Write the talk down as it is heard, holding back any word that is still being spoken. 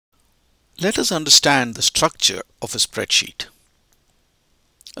Let us understand the structure of a spreadsheet.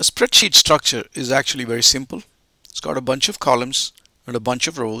 A spreadsheet structure is actually very simple. It's got a bunch of columns and a bunch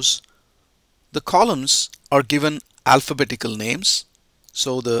of rows. The columns are given alphabetical names.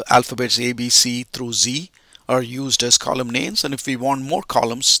 So the alphabets A, B, C through Z are used as column names, and if we want more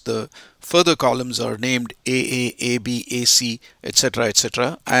columns, the further columns are named AA, AB, AC, etc.,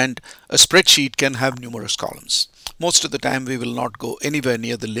 etc. And a spreadsheet can have numerous columns. Most of the time we will not go anywhere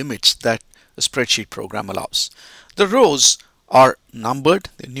near the limits that a spreadsheet program allows. The rows are numbered,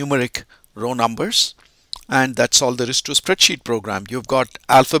 the numeric row numbers, and that's all there is to a spreadsheet program. You've got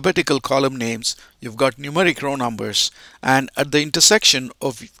alphabetical column names, you've got numeric row numbers, and at the intersection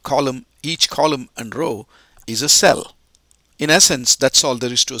of each column and row is a cell. In essence, that's all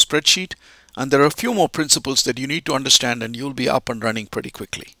there is to a spreadsheet, and there are a few more principles that you need to understand and you'll be up and running pretty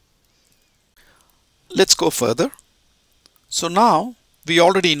quickly. Let's go further. So now we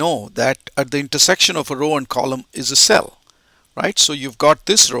already know that at the intersection of a row and column is a cell, right? So you've got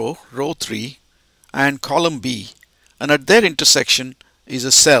this row, row 3, and column B, and at their intersection is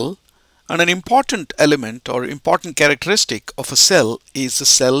a cell, and an important element or important characteristic of a cell is the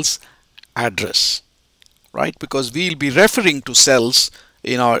cell's address, right? Because we'll be referring to cells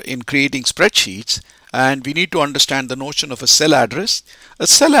in creating spreadsheets, and we need to understand the notion of a cell address. A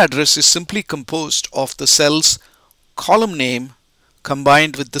cell address is simply composed of the cell's column name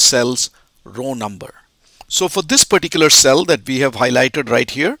combined with the cell's row number. So for this particular cell that we have highlighted right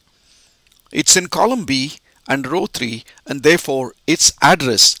here, it's in column B and row 3, and therefore its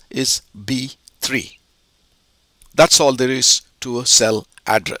address is B3. That's all there is to a cell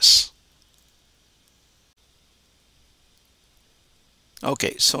address.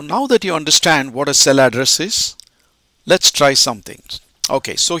 Okay, so now that you understand what a cell address is, let's try something.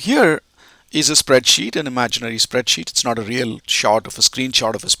 Okay, so here is a spreadsheet, an imaginary spreadsheet. It's not a real shot of a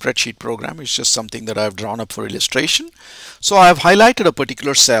screenshot of a spreadsheet program. It's just something that I've drawn up for illustration. So I've highlighted a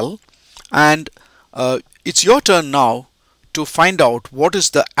particular cell, and it's your turn now to find out what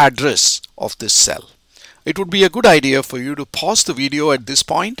is the address of this cell. It would be a good idea for you to pause the video at this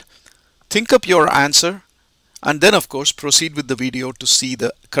point, think up your answer, and then of course proceed with the video to see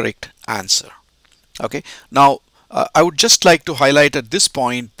the correct answer. Okay, now I would just like to highlight at this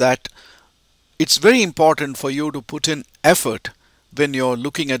point that it's very important for you to put in effort when you're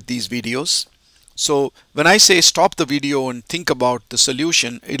looking at these videos. So when I say stop the video and think about the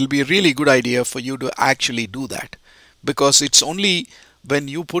solution, it'll be a really good idea for you to actually do that, because it's only when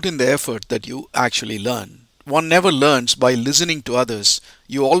you put in the effort that you actually learn. One never learns by listening to others.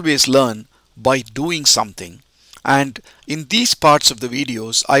 You always learn by doing something. And in these parts of the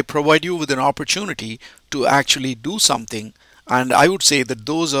videos, I provide you with an opportunity to actually do something. And I would say that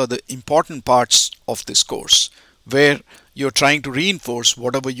those are the important parts of this course, where you're trying to reinforce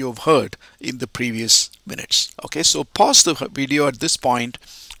whatever you've heard in the previous minutes. Okay, so pause the video at this point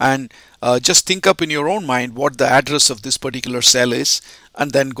and just think up in your own mind what the address of this particular cell is,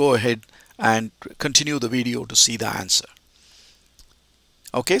 and then go ahead and continue the video to see the answer.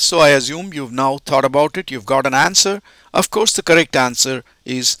 Okay, so I assume you've now thought about it. You've got an answer. Of course, the correct answer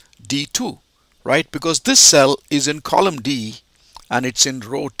is D2, right? Because this cell is in column D and it's in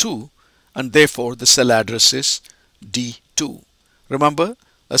row 2, and therefore the cell address is D2. Remember,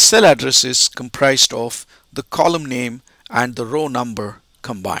 a cell address is comprised of the column name and the row number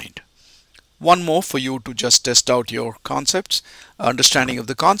combined. One more for you to just test out your concepts, understanding of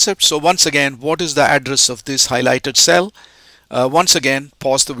the concept. So once again, what is the address of this highlighted cell? Once again,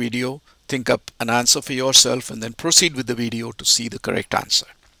 pause the video, think up an answer for yourself, and then proceed with the video to see the correct answer.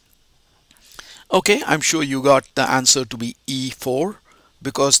 Okay, I'm sure you got the answer to be E4,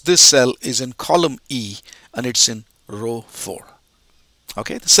 because this cell is in column E and it's in row 4.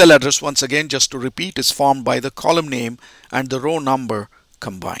 Okay, the cell address, once again, just to repeat, is formed by the column name and the row number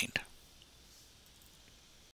combined.